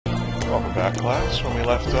Welcome back, class. When we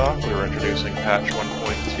left off, we were introducing patch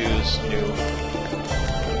 1.2's new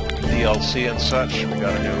DLC and such. We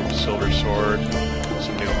got a new silver sword,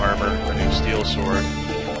 some new armor, a new steel sword.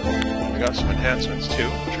 We got some enhancements too,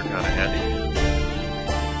 which are kind of handy.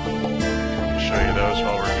 I'll show you those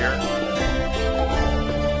while we're here.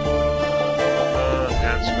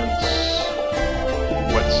 Enhancements.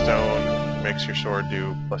 Whetstone makes your sword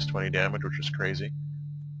do plus 20 damage, which is crazy.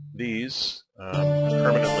 These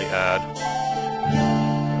permanently add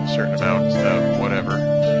a certain amount of whatever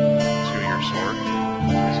to your sword.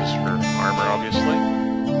 This is for armor, obviously.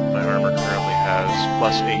 My armor currently has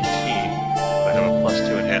plus 18. I have a plus 2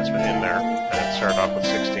 enhancement in there, and it started off with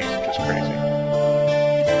 16, which is crazy.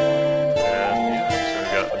 And yeah, so we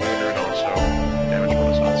got the moon and also damage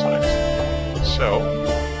bonus on sides. So,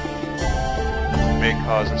 may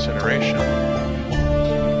cause incineration.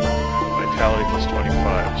 Vitality plus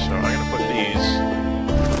 25, so I'm going to put these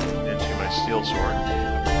into my steel sword.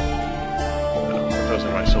 And I'll put those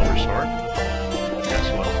in my silver sword. Yes,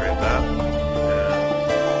 we'll upgrade that. And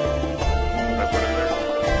what did I put in there?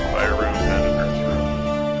 Fire rune and an earth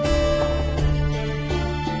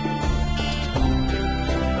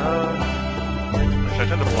rune. Which I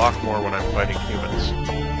tend to block more when I'm fighting humans.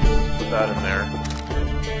 Put that in there.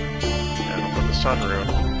 And I'll put the sun rune.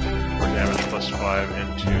 Damage plus 5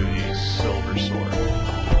 into the silver sword,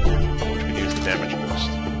 which can use the damage boost.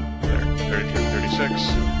 There, 32 to 36,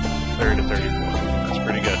 30 to 34. That's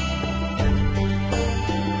pretty good.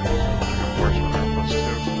 Reinforcement armor plus 2.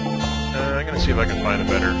 I'm going to see if I can find a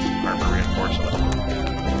better armor reinforcement.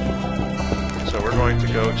 So we're going to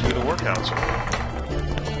go to the War Council,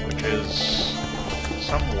 which is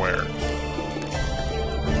somewhere.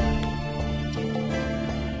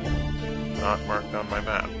 Not marked on my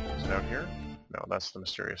map. Out here? No, that's the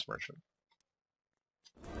mysterious merchant.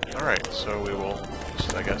 Alright, so we will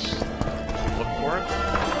just, I guess, look for it.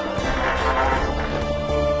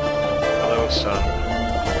 Hello, sun.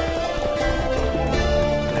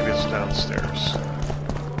 Maybe it's downstairs.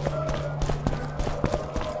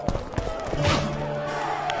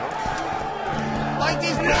 Light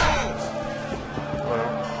his nose! Hello.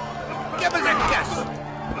 Give us a kiss!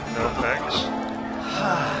 No thanks.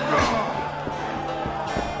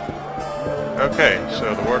 Okay,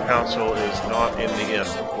 so the War Council is not in the inn,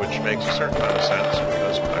 which makes a certain amount of sense,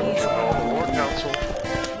 because why would you call the War Council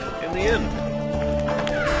in the inn?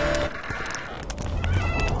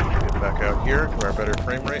 Get back out here to our better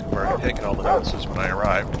frame rate. We've already taken all the notices when I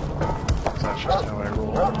arrived. That's just how I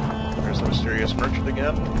roll. There's the mysterious merchant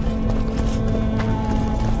again.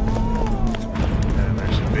 And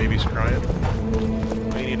there's some babies crying.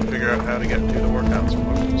 We need to figure out how to get to the War Council.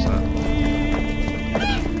 What was that?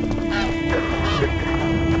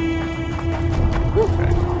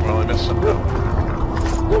 Okay, well I missed something.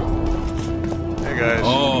 Hey guys.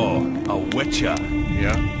 Oh, a witcher.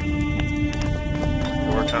 Yeah.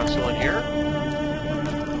 War Council in here?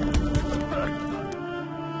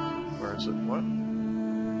 Where is it? What?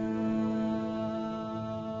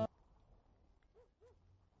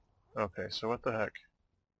 Okay, so what the heck?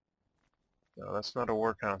 No, that's not a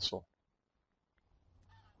War Council.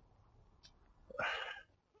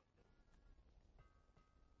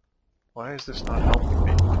 Why is this not helping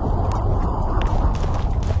me?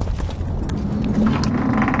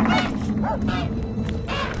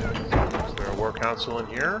 Is there a War Council in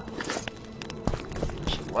here?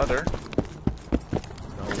 There's some leather.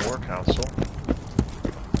 No War Council.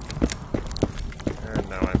 And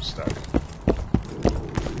now I'm stuck.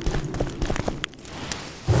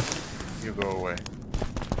 You go away.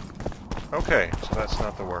 Okay, so that's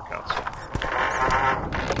not the War Council.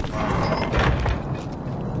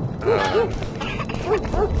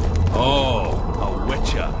 Oh, a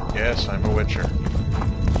witcher. Yes, I'm a witcher.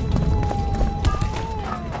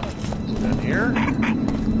 Is it in here?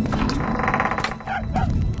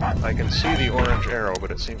 I can see the orange arrow,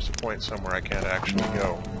 but it seems to point somewhere I can't actually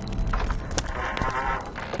go.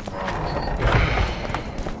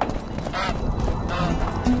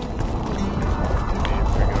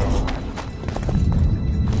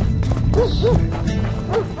 Here we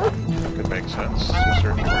go. Could make sense to a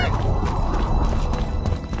certain degree.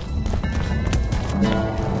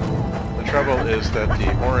 The trouble is that the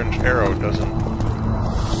orange arrow doesn't...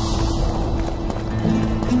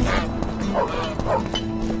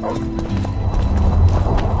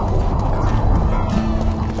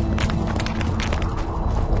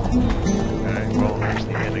 Okay, well, there's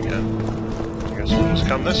the inn again. I guess we'll just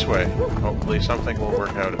come this way. Hopefully something will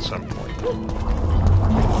work out at some point.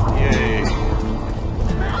 Yay!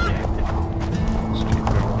 Let's keep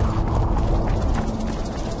going.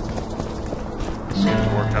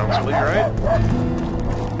 war council, right?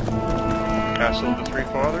 Castle of the Three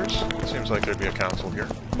Fathers? It seems like there'd be a council here.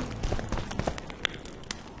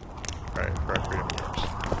 Right, for our freedom wars.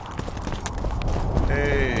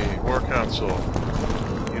 Hey, war council.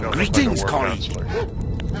 You don't Greetings, look like a war Corey. counselor.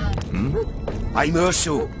 I'm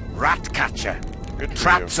Ursu, rat catcher. Good for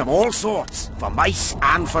Traps you. of all sorts, for mice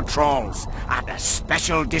and for trolls, at a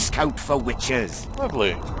special discount for witches.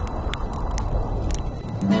 Lovely. Let's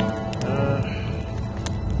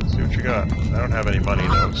see what you got. I don't have any money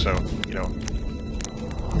though, so, you know,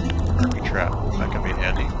 harpy trap. That can be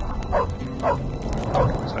handy. So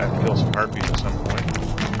I have to kill some harpies at some point.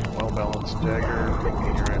 Well-balanced dagger,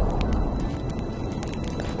 meteorite,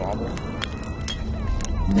 bauble.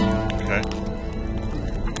 Okay.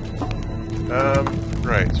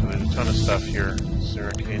 Right, so there's a ton of stuff here.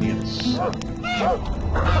 Zeracanians.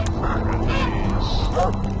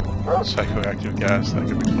 Psychoactive gas, that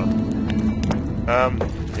could be fun.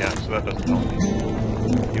 Yeah, so that doesn't help me.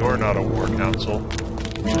 You're not a war council.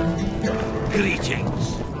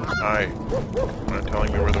 Greetings. Hi. Not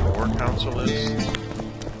telling me where the war council is?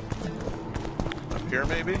 Up here,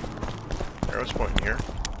 maybe? Arrow's pointing here.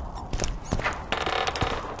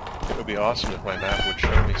 It would be awesome if my map would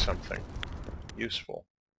show me something useful.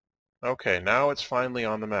 Okay, now it's finally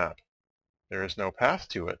on the map. There is no path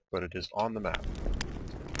to it, but it is on the map.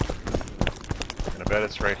 And I bet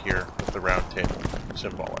it's right here with the round table.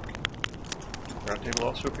 Symbolic. The round table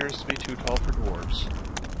also appears to be too tall for dwarves.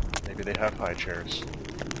 Maybe they have high chairs.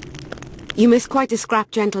 You missed quite a scrap,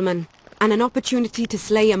 gentlemen, and an opportunity to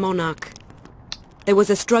slay a monarch. There was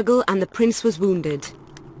a struggle and the prince was wounded.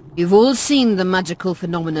 You've all seen the magical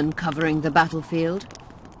phenomenon covering the battlefield.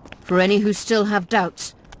 For any who still have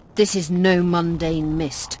doubts, this is no mundane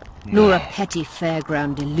mist, nor a petty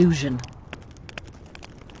fairground illusion.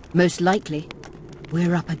 Most likely,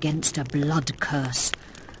 we're up against a blood curse,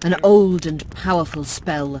 an old and powerful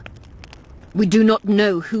spell. We do not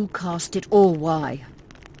know who cast it or why.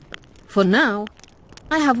 For now,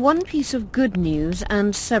 I have one piece of good news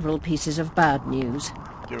and several pieces of bad news.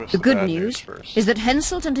 Give us The good bad news first. is that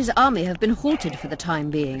Henselt and his army have been halted for the time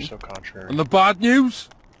being. So contrary. And the bad news?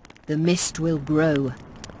 The mist will grow.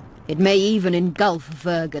 It may even engulf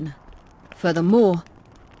Vergen. Furthermore,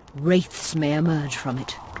 wraiths may emerge from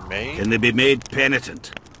it. May? Can they be made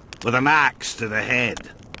penitent? With an axe to the head?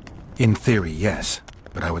 In theory, yes.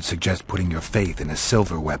 But I would suggest putting your faith in a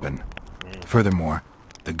silver weapon. Furthermore,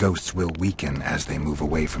 the ghosts will weaken as they move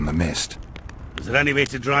away from the mist. Is there any way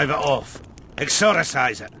to drive it off?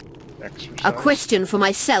 Exorcise it? Exercise? A question for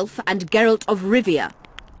myself and Geralt of Rivia.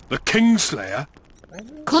 The Kingslayer? I didn't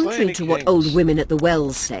slay Contrary any to what kings. old women at the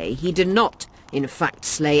wells say, he did not, in fact,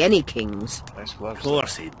 slay any kings. Nice gloves. Of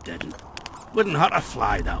course he didn't. Wouldn't hurt a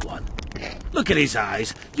fly, that one. Look at his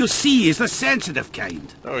eyes. You'll see he's the sensitive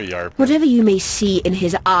kind. Oh, yarp. Whatever you may see in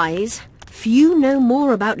his eyes, few know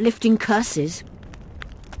more about lifting curses.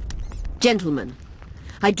 Gentlemen,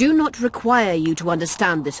 I do not require you to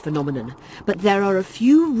understand this phenomenon, but there are a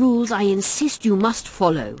few rules I insist you must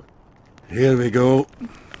follow. Here we go.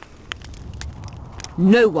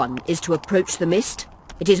 No one is to approach the mist.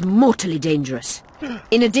 It is mortally dangerous.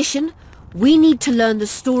 In addition, we need to learn the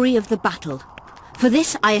story of the battle. For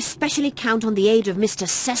this, I especially count on the aid of Mr.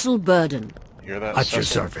 Cecil Burden. Hear that? At your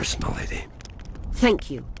Cecil? service, my lady.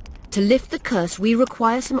 Thank you. To lift the curse, we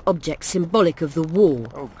require some objects symbolic of the war.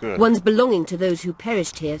 Oh, good. Ones belonging to those who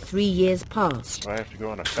perished here 3 years past. So I have to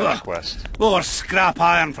go on a fetch quest. More scrap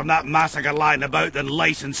iron from that massacre lying about than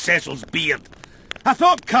lice in Cecil's beard. I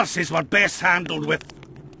thought curses were best handled with...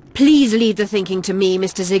 Please leave the thinking to me,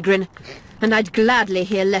 Mr. Zigrin, and I'd gladly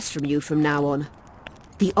hear less from you from now on.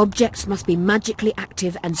 The objects must be magically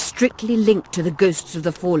active and strictly linked to the ghosts of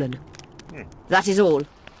the fallen. That is all.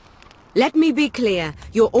 Let me be clear.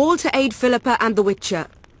 You're all to aid Philippa and the Witcher.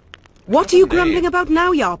 What are you grumbling about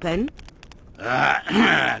now, Yarpen?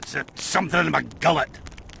 it's something in my gullet.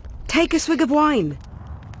 Take a swig of wine.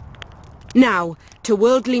 Now, to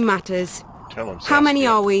worldly matters. Tell him, How many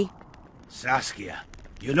Saskia. are we? Saskia,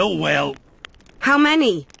 you know well, How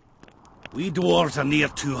many? we dwarves are near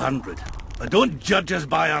 200. But don't judge us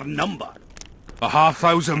by our number.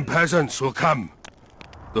 1,000 peasants will come,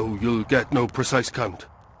 though you'll get no precise count.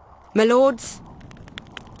 My lords?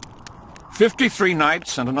 53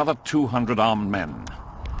 knights and another 200 armed men.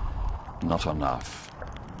 Not enough.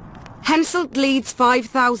 Henselt leads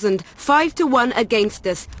 5,000. 5 to 1 against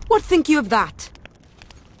us. What think you of that?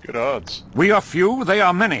 Good odds. We are few, they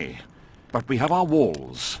are many. But we have our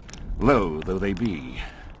walls, low though they be.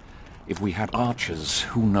 If we had archers,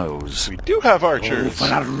 who knows? We do have Oh, archers. for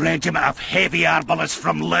a regiment of heavy arbalists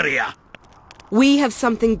from Lyria. We have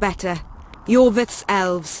something better. Yorvith's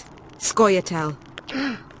elves, Scoia'Tael.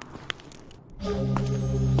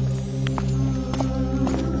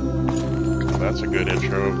 That's a good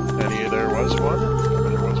intro if any there was one.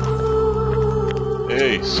 There was one.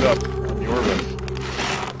 Hey, sup, I'm Yorvith.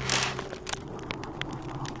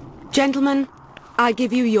 Gentlemen, I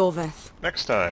give you Yorvith. Next time.